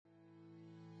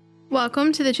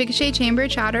Welcome to the Chickasha Chamber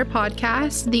Chatter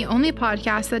podcast, the only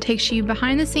podcast that takes you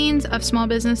behind the scenes of small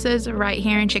businesses right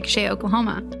here in Chickasha,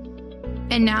 Oklahoma.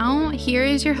 And now, here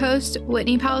is your host,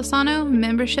 Whitney Palisano,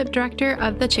 Membership Director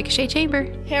of the Chickasha Chamber.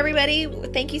 Hey everybody,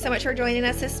 thank you so much for joining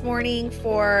us this morning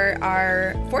for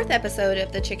our fourth episode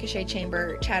of the Chickasha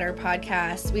Chamber Chatter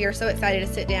podcast. We are so excited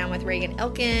to sit down with Reagan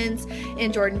Elkins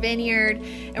and Jordan Vineyard,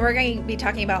 and we're going to be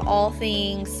talking about all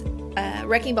things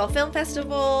Wrecking Ball Film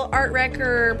Festival, Art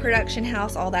Wrecker, Production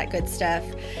House, all that good stuff.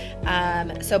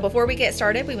 So before we get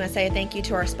started, we want to say thank you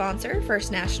to our sponsor,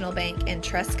 First National Bank and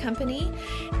Trust Company,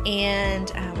 and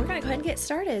we're going to go ahead and get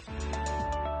started.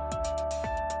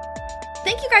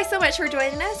 Thank you guys so much for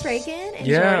joining us, Reagan and Jordan.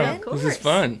 Yeah, this is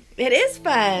fun. It is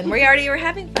fun. We already were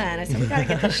having fun, so we got to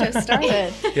get the show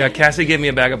started. Yeah, Cassie gave me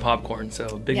a bag of popcorn,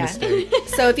 so big mistake.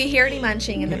 So if you hear any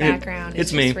munching in the background,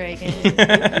 it's me. Just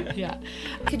Reagan. Yeah.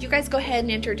 Could you guys go ahead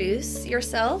and introduce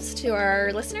yourselves to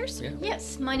our listeners? Yeah.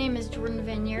 Yes, my name is Jordan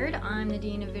Vineyard. I'm the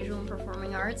Dean of Visual and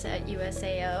Performing Arts at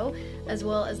USAO, as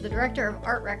well as the Director of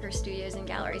Art Wrecker Studios and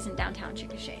Galleries in downtown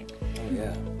Chickasha. Oh,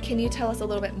 yeah. Can you tell us a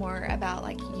little bit more about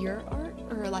your art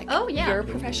or your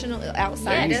professional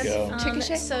outside of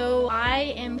Chickasha? So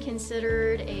I am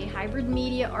considered a hybrid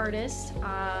media artist.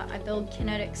 I build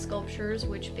kinetic sculptures,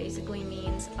 which basically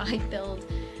means I build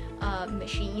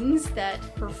machines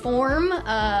that perform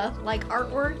like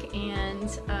artwork,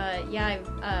 and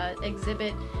I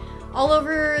exhibit all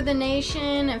over the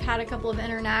nation. I've had a couple of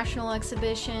international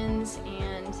exhibitions,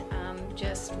 and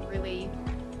just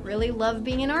really love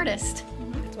being an artist.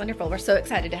 It's wonderful. We're so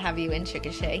excited to have you in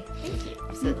Chickasha. Thank you.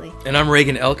 Absolutely. And I'm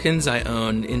Reagan Elkins. I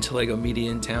own Intellego Media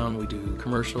in town. We do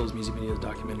commercials, music videos,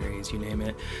 documentaries, you name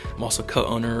it. I'm also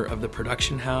co-owner of the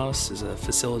Production House. It's a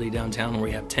facility downtown where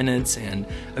we have tenants and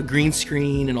a green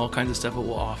screen and all kinds of stuff that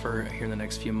we'll offer here in the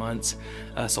next few months.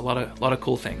 So a lot of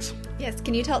cool things. Yes.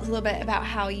 Can you tell us a little bit about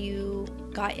how you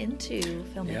got into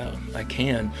filmmaking? Yeah, I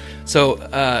can. So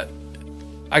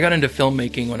I got into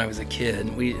filmmaking when I was a kid.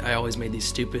 I always made these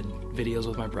stupid videos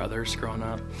with my brothers growing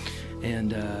up.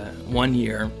 And one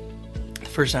year,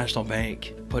 First National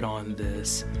Bank put on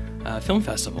this film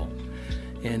festival.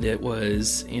 And it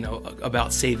was,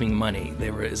 about saving money.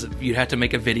 You had to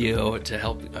make a video to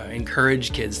help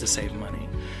encourage kids to save money.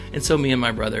 And so me and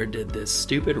my brother did this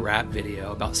stupid rap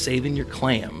video about saving your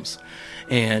clams.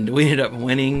 And we ended up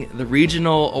winning the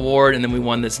regional award, and then we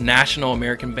won this National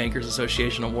American Bankers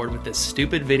Association award with this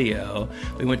stupid video.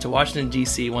 We went to Washington,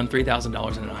 D.C., won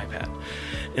 $3,000 and an iPad.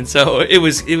 And so it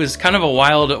was kind of a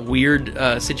wild,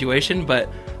 weird situation, but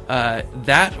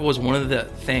that was one of the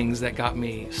things that got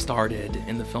me started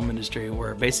in the film industry,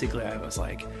 where basically I was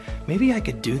like, maybe I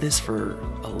could do this for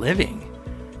a living,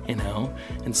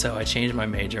 And so I changed my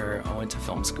major. I went to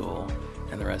film school,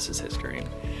 and the rest is history.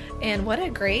 And what a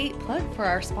great plug for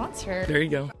our sponsor. There you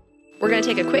go. We're going to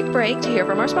take a quick break to hear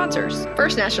from our sponsors.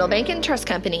 First National Bank and Trust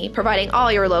Company, providing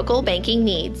all your local banking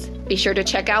needs. Be sure to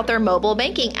check out their mobile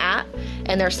banking app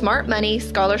and their Smart Money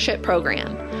Scholarship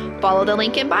Program. Follow the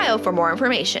link in bio for more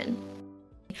information.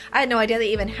 I had no idea that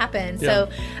even happened. Yeah. So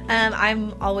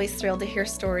I'm always thrilled to hear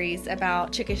stories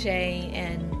about Chickasha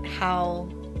and how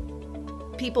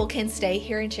people can stay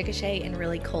here in Chickasha and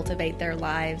really cultivate their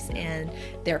lives and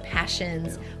their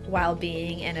passions while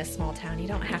being in a small town. You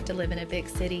don't have to live in a big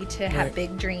city to have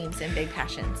big dreams and big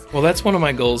passions. Well, that's one of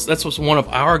my goals. That's what's one of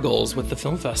our goals with the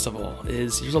film festival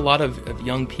is there's a lot of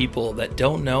young people that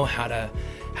don't know how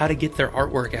to get their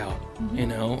artwork out,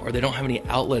 or they don't have any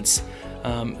outlets.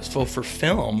 So for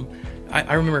film,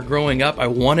 I remember growing up, I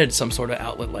wanted some sort of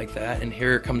outlet like that, and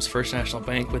here comes First National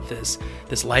Bank with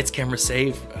this Lights, Camera,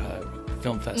 Save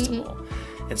film festival.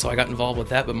 And so I got involved with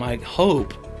that, but my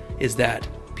hope is that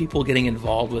people getting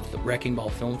involved with the Wrecking Ball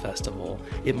Film Festival,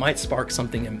 it might spark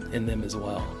something in them as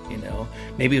well,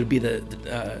 Maybe it would be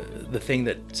the thing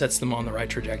that sets them on the right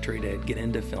trajectory to get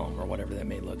into film or whatever that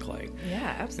may look like.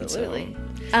 Yeah, absolutely.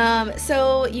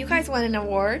 So you guys won an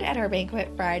award at our banquet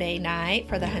Friday night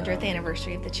for the 100th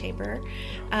anniversary of the Chamber.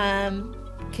 Can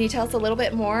you tell us a little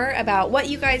bit more about what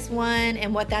you guys won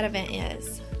and what that event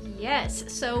is?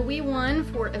 Yes, so we won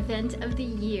for Event of the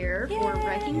Year for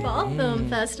Wrecking Ball Film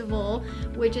Festival,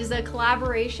 which is a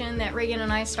collaboration that Reagan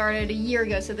and I started a year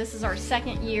ago. So this is our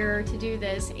second year to do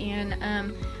this,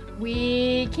 and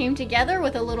we came together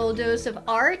with a little dose of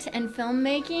art and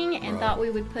filmmaking and thought we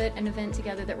would put an event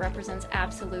together that represents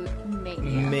absolute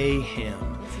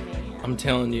mayhem. I'm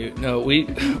telling you. No, we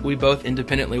both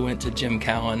independently went to Jim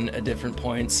Cowan at different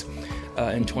points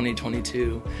in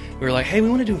 2022. We were like, hey, we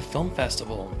want to do a film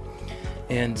festival.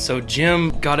 And so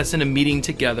Jim got us in a meeting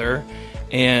together,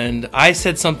 And I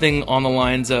said something on the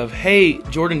lines of, hey,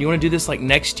 Jordan, you want to do this like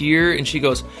next year? And she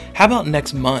goes, how about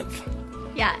next month?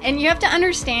 Yeah, and you have to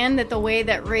understand that the way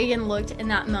that Reagan looked in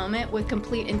that moment with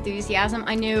complete enthusiasm,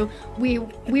 I knew we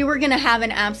were going to have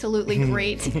an absolutely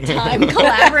great time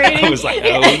collaborating. I was like,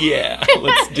 oh yeah,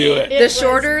 let's do it. The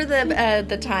shorter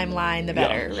the timeline, the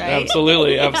better, right?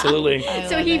 Absolutely.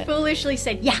 So he foolishly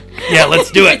said, yeah. Yeah,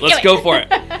 let's do it. Let's go for it.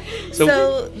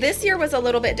 So this year was a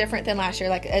little bit different than last year,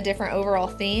 like a different overall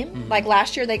theme. Mm-hmm. Like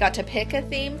last year, they got to pick a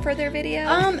theme for their video.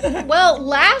 Well,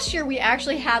 last year we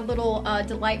actually had little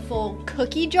delightful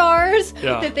cookie jars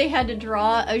that they had to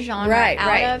draw a genre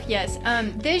out of. Yes.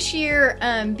 This year,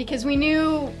 because we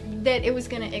knew that it was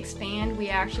going to expand, we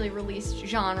actually released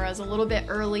genres a little bit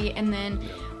early, and then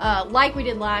like we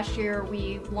did last year,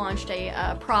 we launched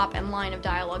a prop and line of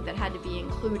dialogue that had to be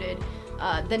included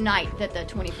the night that the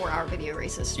 24-hour video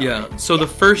races started. Yeah. So the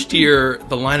first year,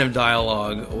 the line of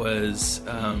dialogue was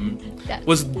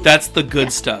that's the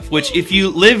good stuff. Which, if you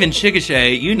live in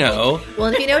Chickasha, you know.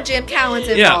 Well, if you know Jim Cowan's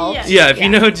involved. If you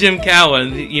know Jim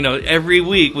Cowan, you know every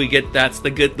week we get that's the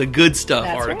good stuff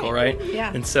that's article, right?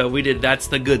 Yeah. And so we did that's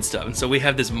the good stuff, and so we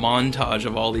have this montage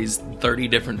of all these 30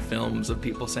 different films of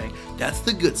people saying that's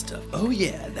the good stuff. Oh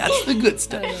yeah, that's the good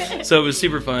stuff. So it was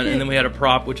super fun, and then we had a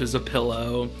prop which was a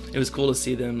pillow. It was cool to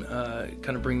see them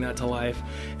kind of bring that to life.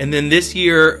 And then this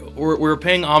year we're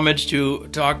paying homage to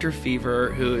Dr.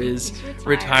 Fever, who is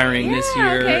retiring this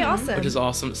year, okay, awesome. Which is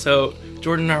awesome. So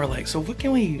Jordan and I were like, so what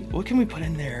can we put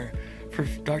in there for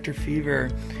Dr. Fever?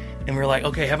 And we're like,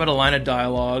 okay, how about a line of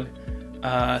dialogue,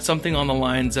 something on the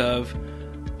lines of,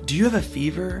 do you have a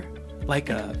fever, like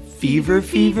a fever?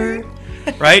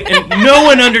 Right? And no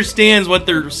one understands what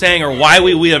they're saying or why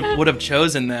we would have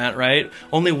chosen that, right?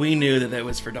 Only we knew that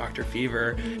was for Dr.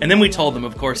 Fever. And then we told them,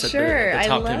 of course, at the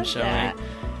Top 10 showing. That.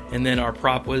 And then our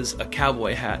prop was a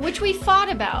cowboy hat. Which we thought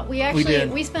about. We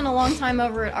did. spent a long time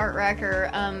over at Art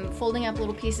Wrecker folding up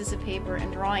little pieces of paper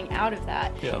and drawing out of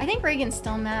that. Yeah. I think Reagan's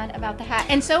still mad about the hat.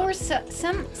 And so were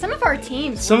some of our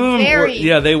teams. Some of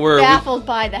them they were baffled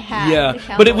by the hat.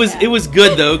 Yeah, but it was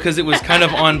good though, because it was kind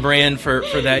of on brand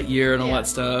for that year and all that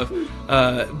stuff.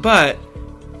 But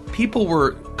people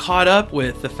were caught up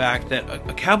with the fact that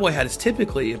a cowboy hat is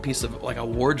typically a piece of like a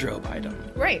wardrobe item.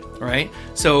 Right?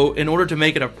 So in order to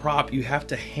make it a prop, you have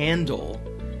to handle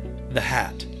the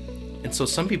hat. And so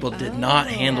some people did not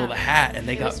handle the hat, and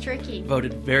they got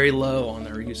voted very low on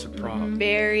their use of prop.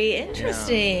 Very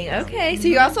interesting. Yeah. Okay, so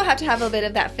you also have to have a bit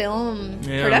of that film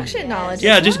production knowledge.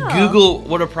 Yeah, just Google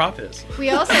what a prop is.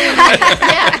 We also,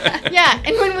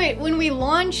 and when we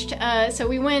launched, so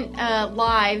we went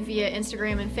live via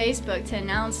Instagram and Facebook to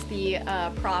announce the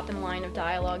prop and line of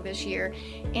dialogue this year,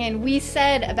 and we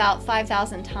said about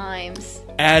 5,000 times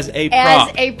as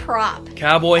a prop,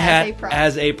 cowboy hat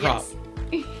as a prop.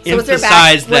 Yes. So was there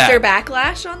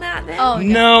backlash on that then? Oh,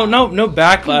 no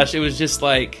backlash. It was just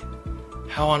like,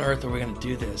 how on earth are we going to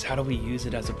do this? How do we use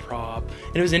it as a prop?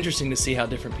 And it was interesting to see how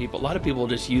a lot of people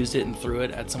just used it and threw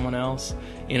it at someone else.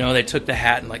 You know, they took the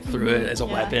hat and like threw it as a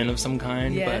weapon of some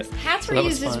kind. Yes. But hats were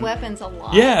used as weapons a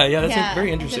lot. Yeah, that's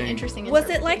very interesting. Was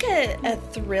it like a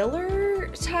thriller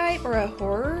type or a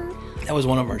horror? That was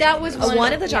one of our genres.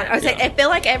 One of the genres. I was like, I feel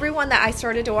like everyone that I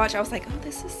started to watch, I was like, oh,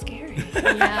 this is scary.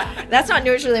 Yeah. That's not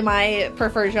usually my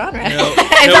preferred genre. So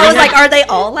I was like, are they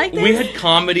all like this? We had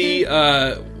comedy,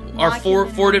 our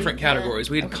four different categories.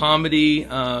 We had comedy,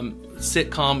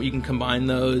 sitcom, you can combine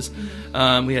those.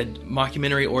 We had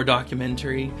mockumentary or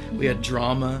documentary. We had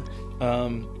drama,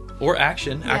 or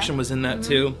action. Action was in that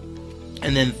too.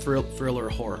 And then thriller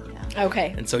horror.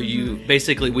 Okay. And so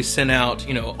we sent out,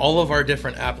 all of our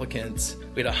different applicants.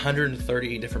 We had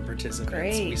 130 different participants.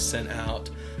 Great. We sent out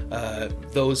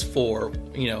those four,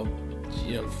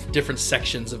 different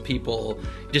sections of people.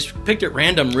 Just picked at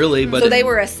random, really. But so they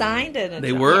were assigned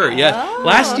They were, yeah. Oh,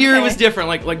 Last year it was different.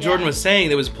 Like Jordan was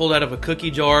saying, it was pulled out of a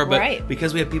cookie jar. But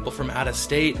because we had people from out of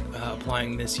state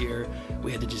applying this year,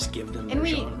 we had to just give them. And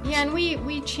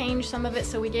we changed some of it,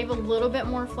 so we gave a little bit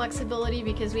more flexibility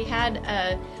because we had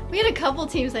a couple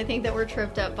teams I think that were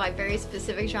tripped up by very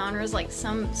specific genres. Like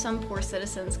some poor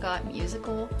citizens got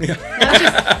musical. Yeah.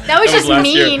 That was just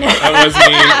mean. That was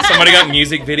mean. Somebody got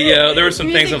music video. There were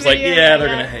some things I was like, they're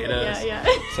gonna hate us. Yeah.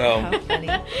 So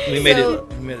we made it a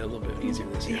little bit easier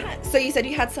this year. Yeah. So you said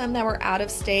you had some that were out of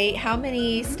state. How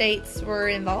many states were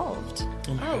involved?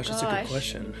 Oh my gosh, that's a good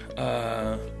question.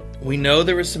 We know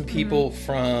there were some people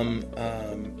from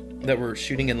that were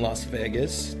shooting in Las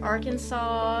Vegas.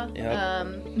 Arkansas,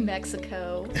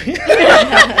 Mexico.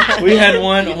 We had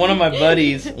one of my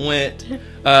buddies went.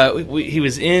 He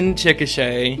was in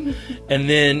Chickasha, and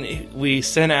then we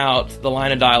sent out the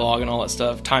line of dialogue and all that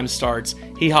stuff. Time starts.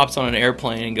 He hops on an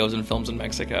airplane and goes and films in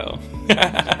Mexico.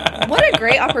 What a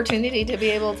great opportunity to be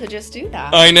able to just do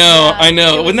that. I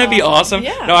know. Wouldn't that be awesome. awesome?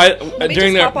 Yeah. No,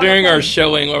 during our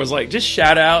showing, I was like, just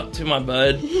shout out to my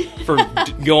bud for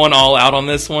going all out on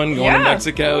this one, going to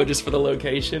Mexico just for the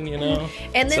location, you know.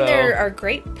 And then there are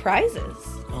great prizes.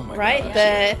 Oh my right?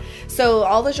 gosh. So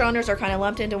all the genres are kind of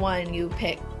lumped into one. You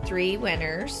pick 3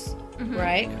 winners,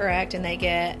 right? Correct. And they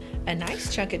get a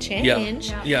nice chunk of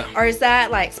change. Yeah. Or is that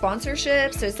like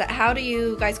sponsorships? Is that, how do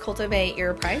you guys cultivate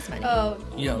your prize money?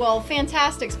 Well,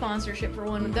 fantastic sponsorship for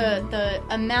one. The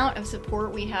amount of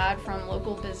support we had from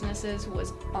local businesses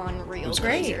was unreal. It was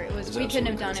great. We couldn't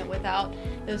have done it without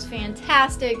those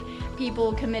fantastic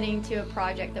people committing to a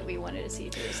project that we wanted to see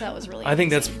through. So that was really I think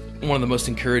that's one of the most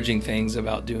encouraging things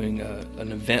about doing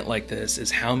an event like this is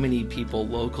how many people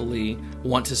locally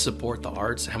want to support the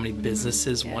arts, how many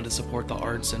businesses want to support the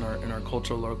arts in our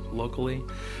culture locally.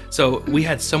 So we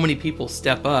had so many people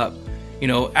step up. You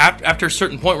know, after a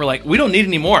certain point, we're like, we don't need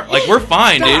any more. Like, we're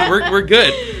fine, dude. We're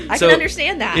good. I can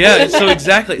understand that. Yeah, so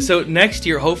exactly. So next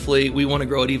year, hopefully, we want to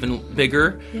grow it even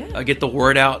bigger, get the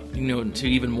word out, you know, to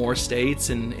even more states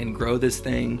and grow this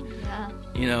thing. Yeah.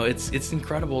 You know, it's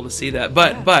incredible to see that.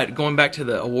 But going back to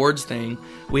the awards thing,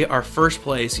 our first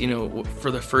place, you know, for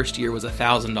the first year was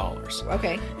 $1,000.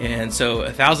 Okay. And so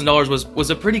 $1,000 was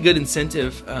a pretty good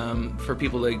incentive for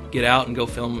people to get out and go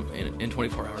film in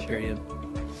 24-hour period.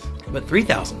 But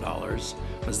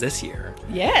 $3,000 was this year.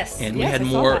 Yes. And we had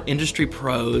more industry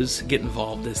pros get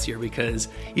involved this year because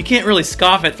you can't really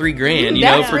scoff at $3,000, you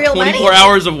know, for 24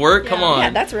 hours of work. Come on. Yeah,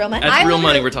 that's real money. That's real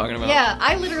money we're talking about. Yeah,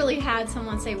 I literally had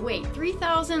someone say, wait,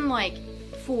 $3,000 like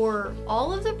for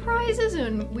all of the prizes?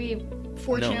 And we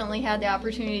fortunately had the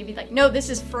opportunity to be like, no, this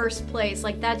is first place.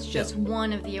 Like, that's just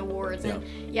one of the awards. And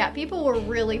people were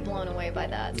really blown away by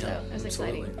that. So it was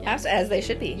exciting. Yeah. As they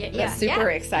should be. That's super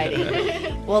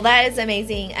exciting. Well, that is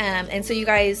amazing. And so you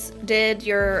guys did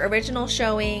your original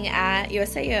showing at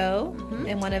USAO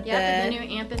in one of the new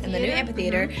amphitheater. In the new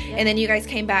amphitheater. And then you guys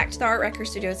came back to the Art Record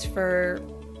Studios for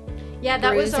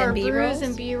that was our Brews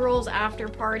and B-Rolls after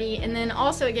party. And then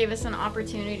also it gave us an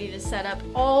opportunity to set up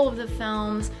all of the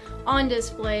films on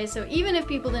display, so even if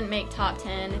people didn't make top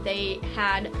 10, they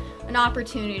had an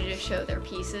opportunity to show their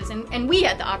pieces, and we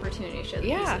had the opportunity to show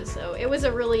the pieces. So it was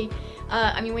a really,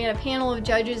 we had a panel of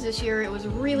judges this year. It was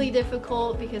really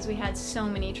difficult because we had so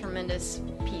many tremendous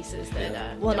pieces that.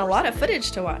 And a lot of footage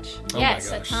to watch.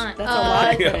 Yes, a ton. That's a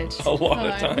lot of footage. A lot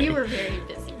of time. We were very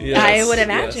busy. Yes, I would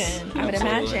imagine. Yes, I would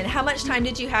imagine. How much time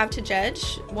did you have to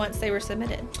judge once they were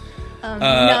submitted?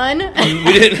 None.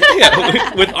 We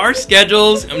didn't. With our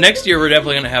schedules, next year we're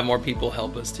definitely going to have more people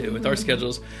help us too. With our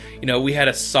schedules, you know, we had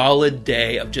a solid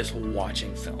day of just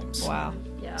watching films. Wow.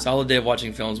 Yeah. Solid day of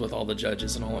watching films with all the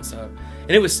judges and all that stuff, and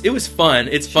it was fun.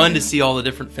 It's fun to see all the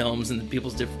different films and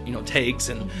people's different takes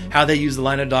and how they use the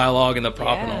line of dialogue and the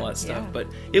prop and all that stuff. But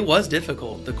it was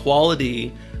difficult. The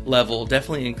quality level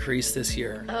definitely increased this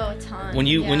year. Oh, a ton. When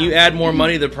you add more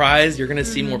money to the prize, you're going to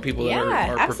see more people that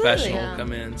are professional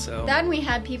come in. So then we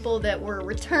had people that were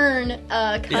return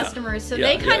customers, so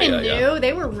they kind of knew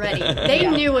they were ready. They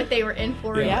knew what they were in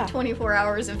for and what 24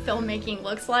 hours of filmmaking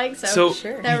looks like. So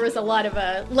there was a lot of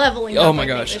leveling up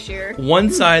this year. One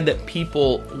side that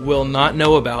people will not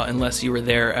know about unless you were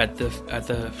there at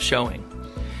the showing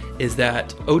is that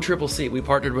OCCC. We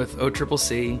partnered with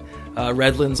OCCC.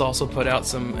 Redlands also put out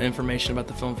some information about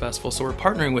the film festival, so we're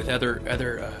partnering with other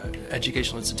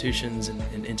educational institutions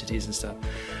and entities and stuff.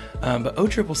 But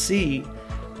OCCC,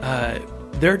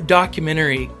 their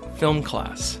documentary film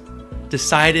class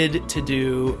decided to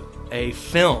do a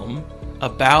film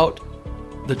about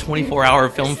the 24-hour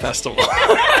film festival.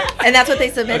 And that's what they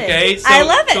submitted. Okay, so, I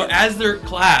love it. So as their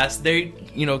class, they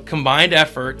combined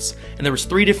efforts, and there was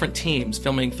 3 different teams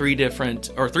filming 3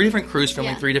 different crews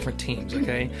filming 3 different teams.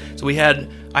 Okay, so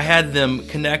I had them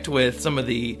connect with some of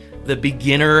the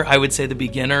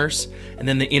beginners, and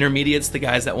then the intermediates, the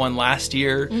guys that won last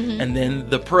year, and then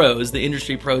the pros, the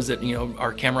industry pros that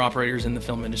are camera operators in the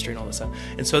film industry and all this stuff.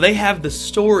 And so they have the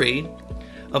story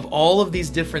of all of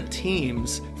these different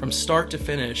teams from start to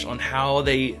finish on how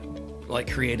they like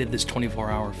created this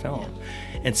 24-hour film.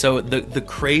 And so the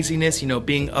craziness,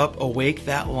 being up awake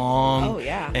that long,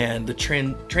 and the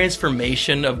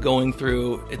transformation of going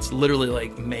through, it's literally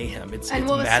like mayhem. It's what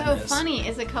was madness. so funny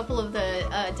is a couple of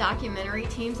the documentary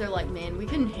teams are like, man, we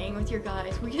couldn't hang with your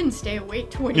guys. We couldn't stay awake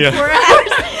 24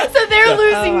 hours. So they're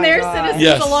losing their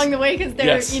citizens along the way because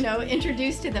they're,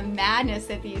 introduced to the madness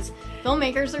that these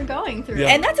filmmakers are going through.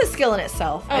 And that's a skill in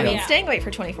itself. Staying awake for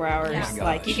 24 hours,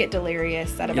 like you get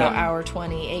delirious at about hour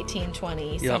 20,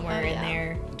 18:20, somewhere in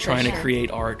there. Trying to create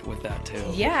art with that too.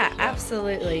 Yeah,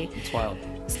 absolutely. It's wild.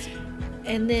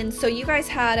 And then, so you guys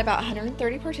had about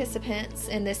 130 participants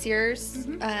in this year's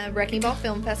Wrecking Ball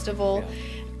Film Festival. Yeah.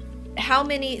 How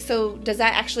many? So does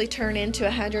that actually turn into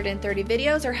 130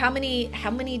 videos, or how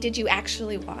many did you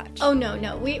actually watch? Oh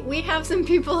no, we have some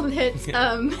people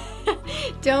that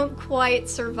don't quite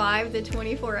survive the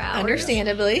 24 hours.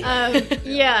 Understandably.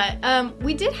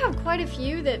 We did have quite a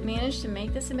few that managed to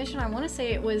make the submission. I want to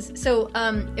say it was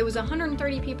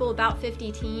 130 people, about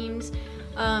 50 teams,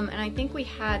 and I think we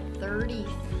had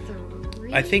 33.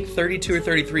 I think 32 or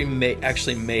 33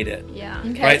 actually made it. Yeah.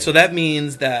 Okay. Right? So that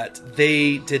means that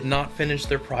they did not finish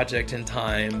their project in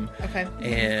time. Okay.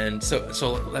 And so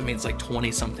that means like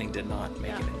 20-something did not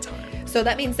make it in time. So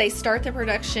that means they start the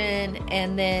production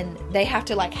and then they have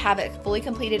to like have it fully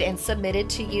completed and submitted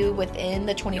to you within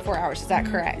the 24 hours. Is that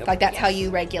correct? Yep. Like that's how you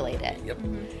regulate it? Yep.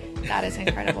 That is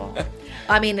incredible.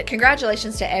 I mean,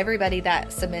 congratulations to everybody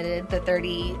that submitted, the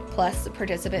 30 plus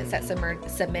participants that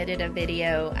submitted a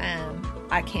video.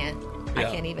 I can't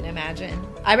even imagine.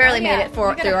 I barely made it through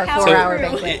our 4-hour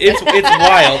banquet. It's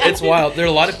wild. It's wild. There are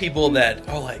a lot of people that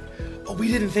are like, oh, we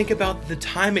didn't think about the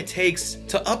time it takes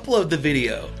to upload the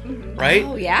video, right?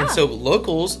 Oh, yeah. And so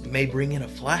locals may bring in a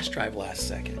flash drive last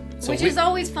second. So which is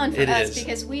always fun for us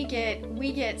because we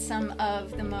get some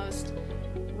of the most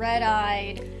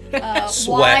red-eyed,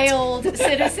 wild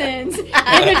citizens in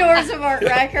the doors of Art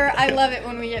Wrecker. I love it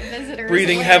when we get visitors.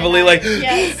 Breathing heavily like,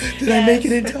 did I make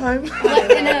it in time?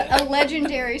 And a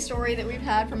legendary story that we've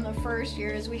had from the first year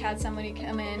is we had somebody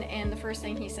come in and the first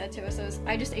thing he said to us was,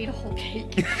 I just ate a whole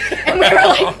cake. And we were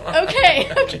like,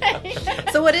 okay.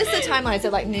 So what is the timeline? Is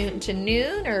it like noon to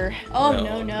noon or? Oh,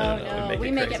 no. We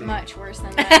make it much worse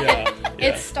than that.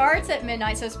 It starts at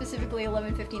midnight, so specifically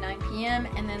 11:59 p.m.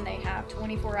 and then they have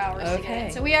 24 hours to get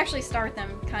it. So we actually start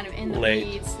them kind of in the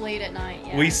weeds late at night.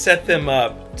 Yeah. We set them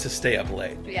up to stay up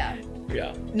late. Yeah.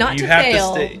 Not you to have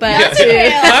fail, to stay, but not to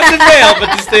fail,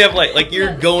 but to stay up late. Like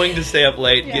you're going to stay up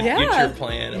late. Get your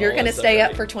plan. You're going to stay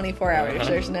up for 24 hours.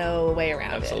 There's no way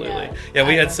around Absolutely. it. Yeah,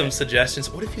 we had some suggestions.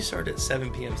 What if you started at 7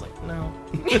 p.m.? It's like, no.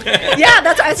 Yeah,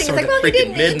 that's what I was thinking. It's like, well, they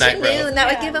didn't midnight, to noon. That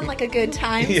would give them like a good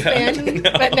time span.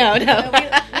 No. But no.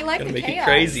 We like the make chaos. it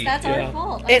crazy. That's our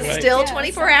fault. It's still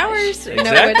 24 hours. Exactly.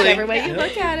 No, whichever way you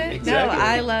look at it. Exactly. No,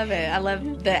 I love it. I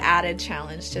love the added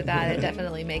challenge to that. It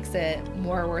definitely makes it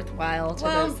more worthwhile to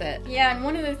those that. Yeah, and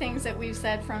one of the things that we've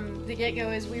said from the get-go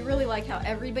is we really like how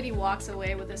everybody walks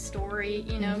away with a story.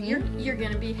 You know, you're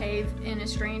going to behave in a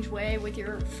strange way with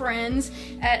your friends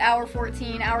at hour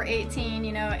 14, hour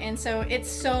 18, and so it's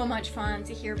so much fun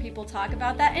to hear people talk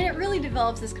about that, and it really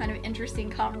develops this kind of interesting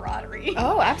camaraderie.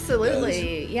 Oh,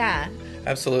 absolutely. Yeah.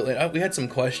 Absolutely. We had some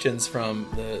questions from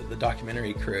the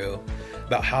documentary crew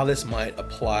about how this might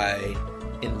apply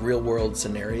in real-world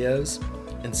scenarios.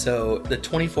 And so the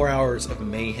 24 hours of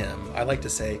mayhem, I like to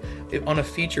say, on a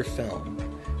feature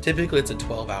film, typically it's a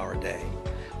 12-hour day.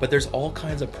 But there's all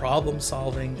kinds of problem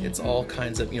solving. It's all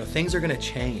kinds of, things are going to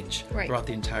change throughout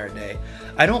the entire day.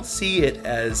 I don't see it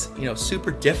as, super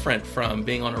different from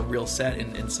being on a real set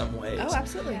in some ways. Oh,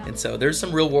 absolutely. And so there's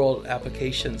some real world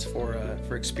applications for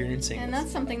experiencing. And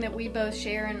that's something that we both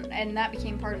share, and that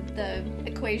became part of the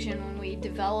equation when we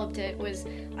developed it. Was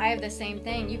I have the same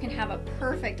thing. You can have a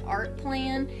perfect art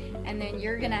plan, and then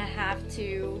you're going to have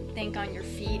to think on your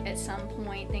feet at some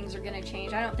point. Things are going to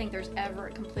change. I don't think there's ever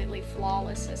a completely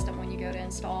flawless system when you go to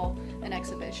install an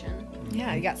exhibition.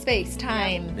 Yeah, you got space,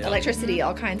 time, electricity,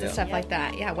 all kinds of stuff like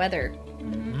that. Yeah, weather,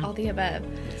 all the above.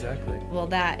 Exactly. Well,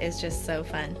 that is just so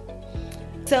fun.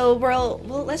 So,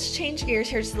 let's change gears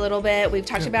here just a little bit. We've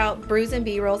talked about Brews and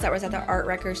B-Rolls. That was at the Art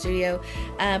Wrecker studio.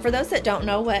 For those that don't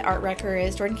know what Art Wrecker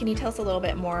is, Jordan, can you tell us a little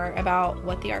bit more about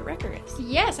what the Art Wrecker is?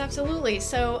 Yes, absolutely.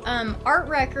 So, Art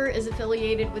Wrecker is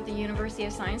affiliated with the University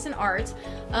of Science and Arts.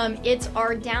 It's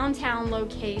our downtown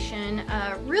location.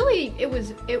 Really, it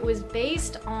was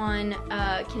based on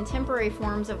contemporary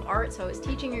forms of art. So, I was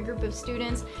teaching a group of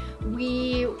students.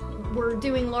 We were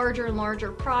doing larger and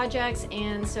larger projects,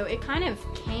 and so it kind of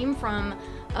came from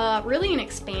really an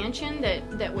expansion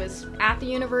that was at the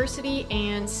university,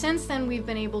 and since then we've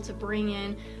been able to bring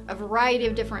in a variety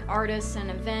of different artists and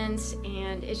events,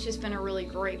 and it's just been a really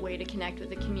great way to connect with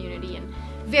the community in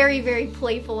very, very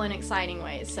playful and exciting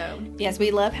ways. So yes,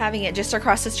 we love having it just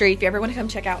across the street. If you ever want to come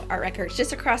check out Art Records,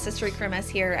 just across the street from us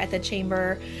here at the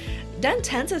Chamber. Done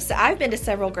tons of. I've been to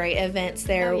several great events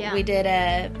there. Oh, yeah. We did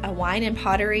a wine and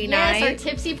pottery night. Yes, our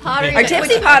Tipsy Pottery. Our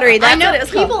Tipsy Pottery. That's I know what it was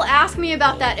people called. ask me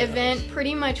about that event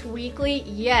pretty much weekly.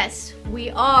 Yes, we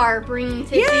are bringing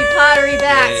Tipsy Yay! Pottery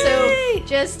back. So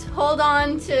just hold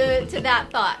on to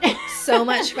that thought. So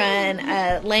much fun.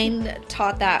 Lane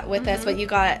taught that with us, but we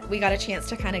got a chance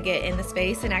to kind of get in the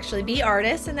space and actually be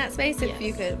artists in that space. If Yes.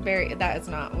 you could, that is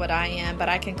not what I am, but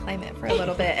I can claim it for a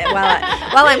little bit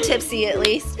while I'm tipsy at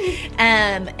least.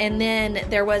 And then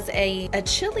there was a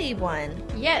chili one.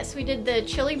 Yes, we did the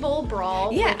Chili Bowl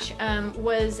Brawl, Yeah. which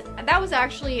was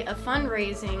actually a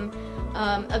fundraising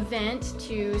event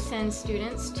to send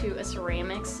students to a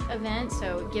ceramics event.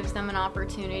 So it gives them an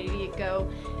opportunity to go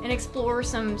and explore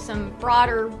some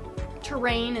broader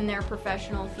terrain in their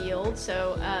professional field.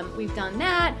 So we've done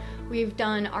that. We've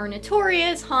done our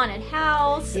notorious haunted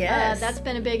house. Yes. That's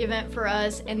been a big event for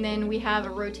us. And then we have a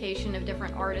rotation of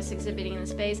different artists exhibiting in the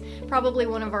space. Probably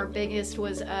one of our biggest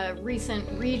was a recent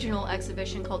regional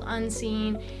exhibition called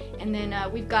Unseen. And then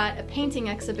we've got a painting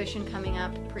exhibition coming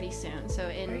up pretty soon. So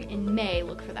in May,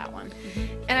 look for that one.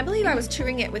 And I believe I was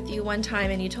touring it with you one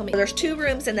time, and you told me there's 2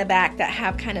 rooms in the back that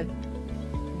have kind of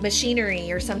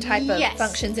machinery or some type of Yes.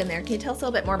 functions in there. Can you tell us a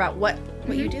little bit more about what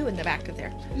you do in the back of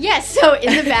there? Yes, so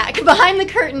in the back, behind the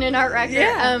curtain in Art Record,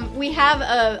 Yeah. we have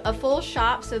a full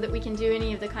shop so that we can do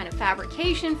any of the kind of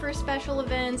fabrication for special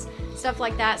events, stuff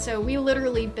like that. So we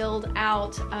literally build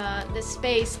out the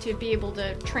space to be able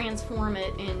to transform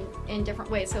it in different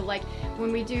ways. So like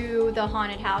when we do the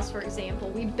haunted house, for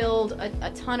example, we build a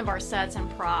ton of our sets and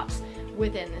props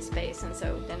within the space, and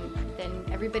so then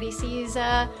everybody sees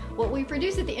what we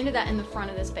produce at the end of that in the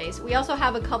front of the space. We also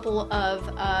have a couple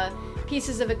of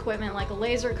pieces of equipment like a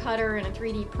laser cutter and a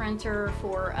 3D printer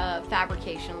for a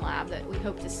fabrication lab that we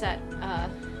hope to set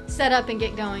up and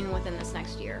get going within this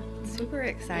next year. Super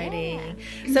exciting.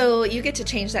 So you get to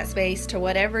change that space to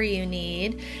whatever you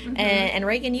need. And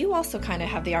Reagan, you also kind of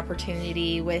have the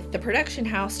opportunity with the production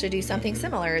house to do something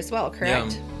similar as well,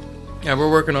 correct? Yeah,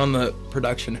 we're working on the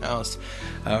production house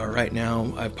right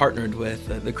now. I partnered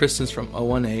with the Christians from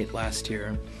 018 last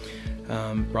year.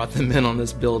 Brought them in on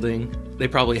this building. They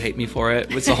probably hate me for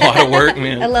it. It's a lot of work,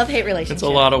 man. A love-hate relationship. It's a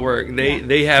lot of work.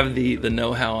 They have the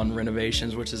know-how on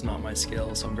renovations, which is not my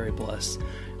skill, so I'm very blessed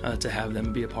to have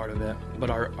them be a part of it. But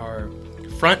our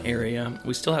front area,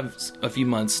 we still have a few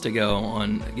months to go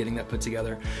on getting that put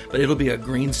together, but it'll be a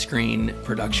green screen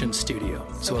production studio.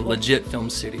 So a legit film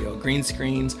studio. Green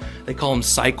screens, they call them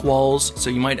psych walls. So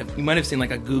you might have seen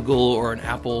like a Google or an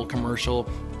Apple commercial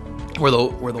where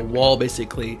the wall,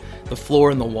 basically the floor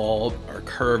and the wall are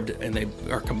curved and they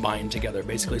are combined together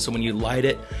basically. So when you light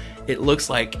it, it looks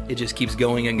like it just keeps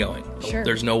going and going. Sure.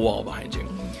 There's no wall behind you.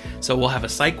 So we'll have a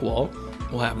psych wall.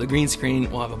 We'll have the green screen.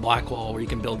 We'll have a black wall where you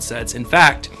can build sets. In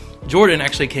fact, Jordan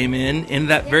actually came in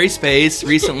that very space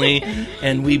recently,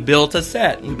 and we built a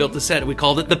set. We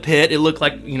called it the Pit. It looked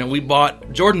like,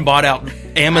 Jordan bought out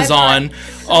Amazon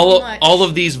all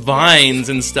of these vines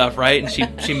and stuff, right?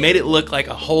 And she made it look like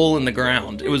a hole in the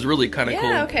ground. It was really kind of cool.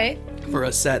 Yeah, okay. For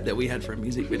a set that we had for a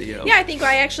music video. Yeah, I think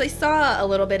I actually saw a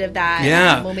little bit of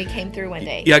that when we came through one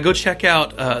day. Yeah, go check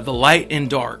out The Light and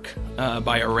Dark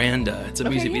by Aranda. It's a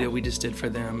music video we just did for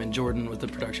them, and Jordan was the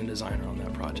production designer on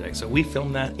that project. So we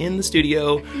filmed that in the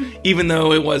studio, even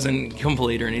though it wasn't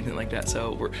complete or anything like that.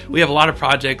 So we have a lot of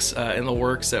projects in the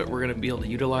works that we're going to be able to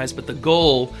utilize, but the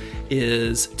goal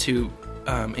is to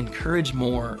encourage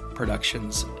more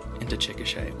productions into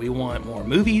Chickasha. We want more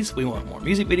movies, we want more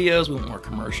music videos, we want more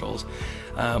commercials.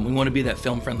 We want to be that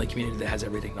film-friendly community that has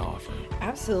everything to offer.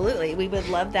 Absolutely. We would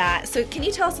love that. So can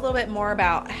you tell us a little bit more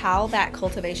about how that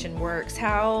cultivation works?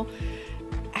 How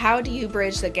do you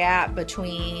bridge the gap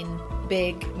between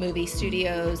big movie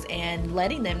studios and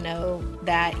letting them know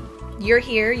that you're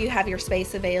here, you have your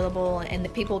space available, and the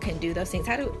people can do those things?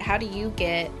 How do you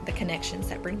get the connections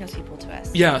that bring those people to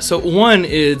us? Yeah, so one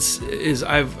is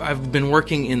I've been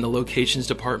working in the locations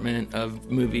department of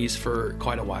movies for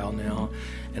quite a while now,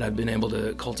 and I've been able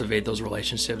to cultivate those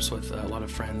relationships with a lot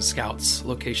of friends, scouts,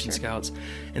 location scouts.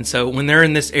 And so when they're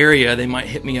in this area, they might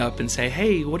hit me up and say,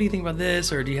 hey, what do you think about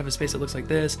this? Or do you have a space that looks like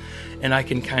this? And I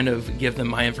can kind of give them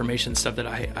my information, stuff that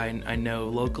I know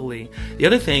locally. The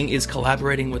other thing is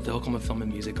collaborating with the Oklahoma Film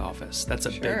and Music Office. That's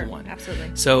a big one.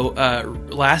 Absolutely. So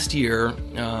last year,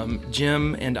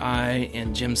 Jim and I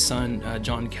and Jim's son,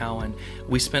 John Cowan,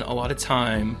 we spent a lot of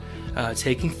time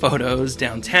taking photos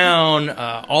downtown,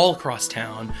 all across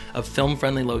town, of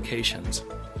film-friendly locations.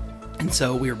 And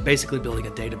so we were basically building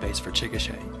a database for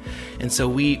Chickasha. And so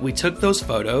we took those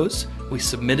photos, we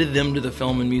submitted them to the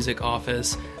Film and Music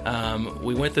Office.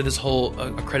 We went through this whole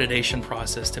accreditation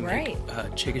process to make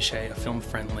Chickasha a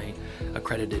film-friendly,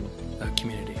 accredited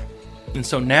community. And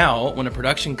so now, when a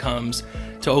production comes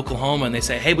to Oklahoma and they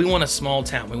say, hey, we want a small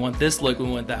town, we want this look, we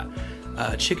want that,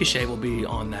 Chickasha will be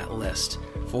on that list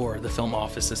for the film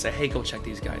office to say, hey, go check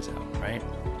these guys out, right?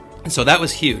 And so that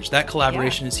was huge. That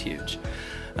collaboration is huge.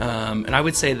 And I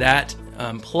would say that,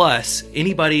 plus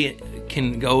anybody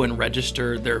can go and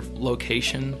register their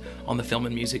location on the Film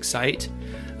and Music site.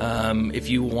 If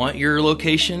you want your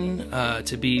location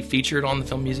to be featured on the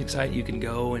Film Music site, you can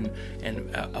go and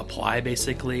apply,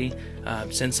 basically,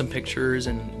 send some pictures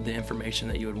and the information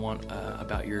that you would want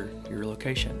about your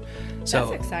location. So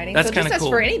that's exciting. That's so kind of cool.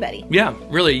 For anybody. Yeah,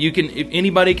 really. You can, if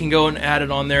anybody can go and add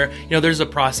it on there. You know, there's a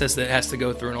process that has to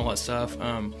go through and all that stuff.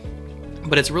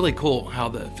 But it's really cool how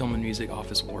the Film and Music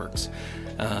Office works.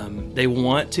 They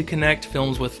want to connect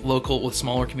films with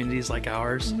smaller communities like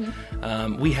ours.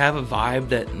 We have a vibe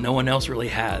that no one else really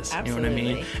has. Absolutely. You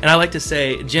know what I mean? And I like to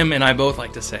say, Jim and I both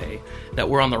like to say, that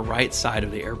we're on the right side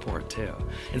of the airport too.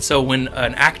 And so when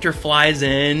an actor flies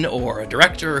in, or a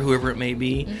director, or whoever it may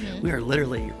be, we are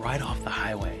literally right off the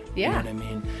highway. Yeah. You know what I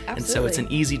mean? Absolutely. And so it's an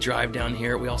easy drive down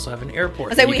here. We also have an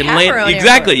airport. We can have land, our own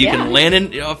exactly. airport. You can land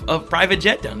in a private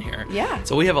jet down here. Yeah.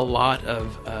 So we have a lot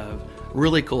of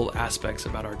really cool aspects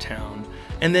about our town.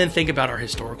 And then think about our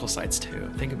historical sites too.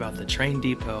 Think about the train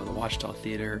depot, the Watchtower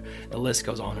Theater, the list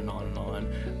goes on and on and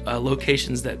on.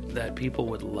 Locations that people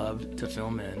would love to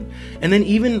film in. And then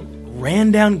even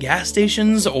ran down gas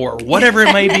stations or whatever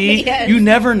it may be. Yes. You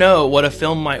never know what a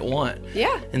film might want.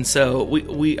 Yeah. And so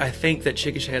I think that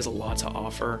Chickasha has a lot to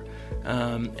offer.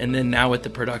 And then now with the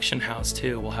production house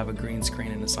too, we'll have a green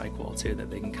screen and a cyc wall too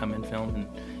that they can come and film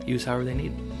and use however they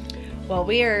need. Well,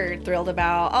 we are thrilled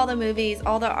about all the movies,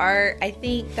 all the art. I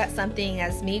think that's something,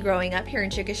 as me growing up here in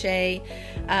Chickasha,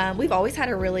 we've always had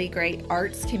a really great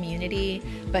arts community,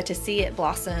 but to see it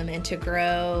blossom and to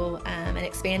grow and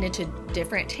expand into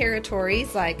different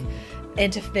territories, like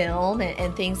into film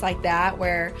and things like that,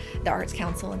 where the Arts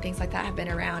Council and things like that have been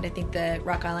around. I think the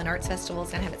Rock Island Arts Festival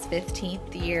is going to have its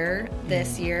 15th year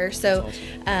this year. So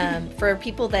for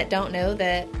people that don't know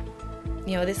that,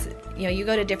 you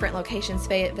go to different locations,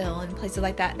 Fayetteville and places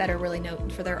like that are really known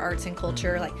for their arts and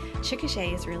culture. Like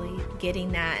Chickasha is really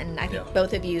getting that, and I think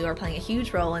both of you are playing a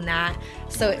huge role in that.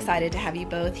 So excited to have you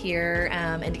both here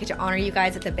and to get to honor you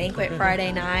guys at the banquet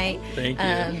Friday night. Thank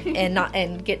you.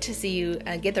 And get to see you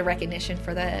get the recognition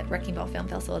for the Wrecking Ball Film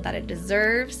Festival that it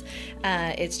deserves.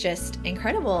 It's just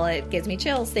incredible. It gives me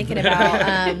chills thinking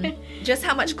about just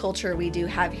how much culture we do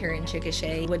have here in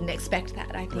Chickasha. Wouldn't expect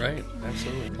that, I think. Right,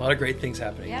 absolutely. A lot of great things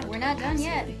happening. Yeah, we're not done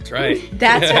yet. That's right.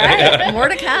 That's right. More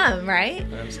to come, right?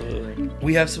 Absolutely.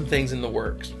 We have some things in the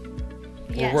works.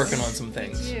 Yes. We're working on some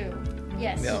things. We do.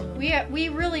 Yes. Yeah. We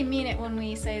really mean it when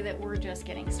we say that we're just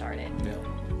getting started. Yeah.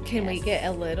 Can we get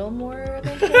a little more of a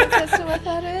hint as to what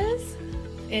that is?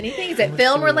 Anything? Is it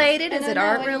film related? Is it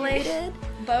art related?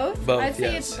 Both. Both, I'd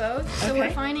say yes. it's both. So Okay.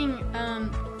 we're finding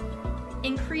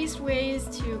increased ways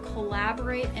to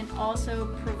collaborate and also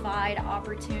provide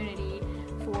opportunity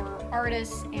for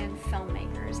artists and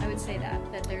filmmakers. I would say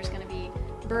that there's going to be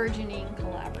burgeoning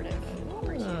collaborative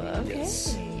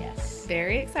opportunities. Okay. Yes.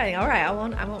 Very exciting. All right, I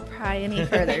won't pry any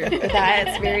further. But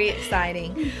that's very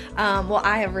exciting. Well,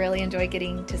 I have really enjoyed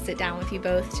getting to sit down with you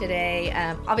both today.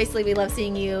 Obviously, we love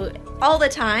seeing you all the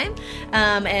time,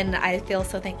 and I feel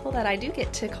so thankful that I do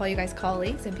get to call you guys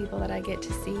colleagues and people that I get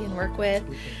to see and work with.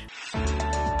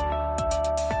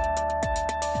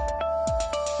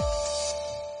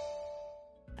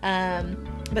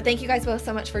 But thank you guys both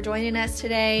so much for joining us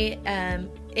today.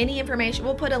 Any information,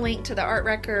 we'll put a link to the Art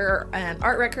Wrecker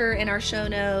in our show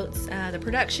notes, the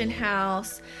production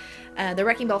house, the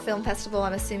Wrecking Ball Film Festival.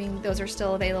 I'm assuming those are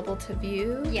still available to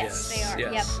view. Yes, they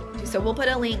are. Yes. Yep. So we'll put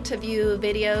a link to view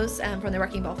videos from the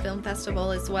Wrecking Ball Film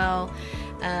Festival as well.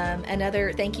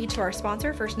 Another thank you to our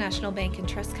sponsor, First National Bank and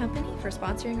Trust Company, for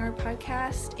sponsoring our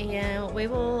podcast. And we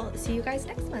will see you guys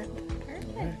next month.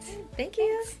 Perfect. Thank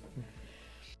you.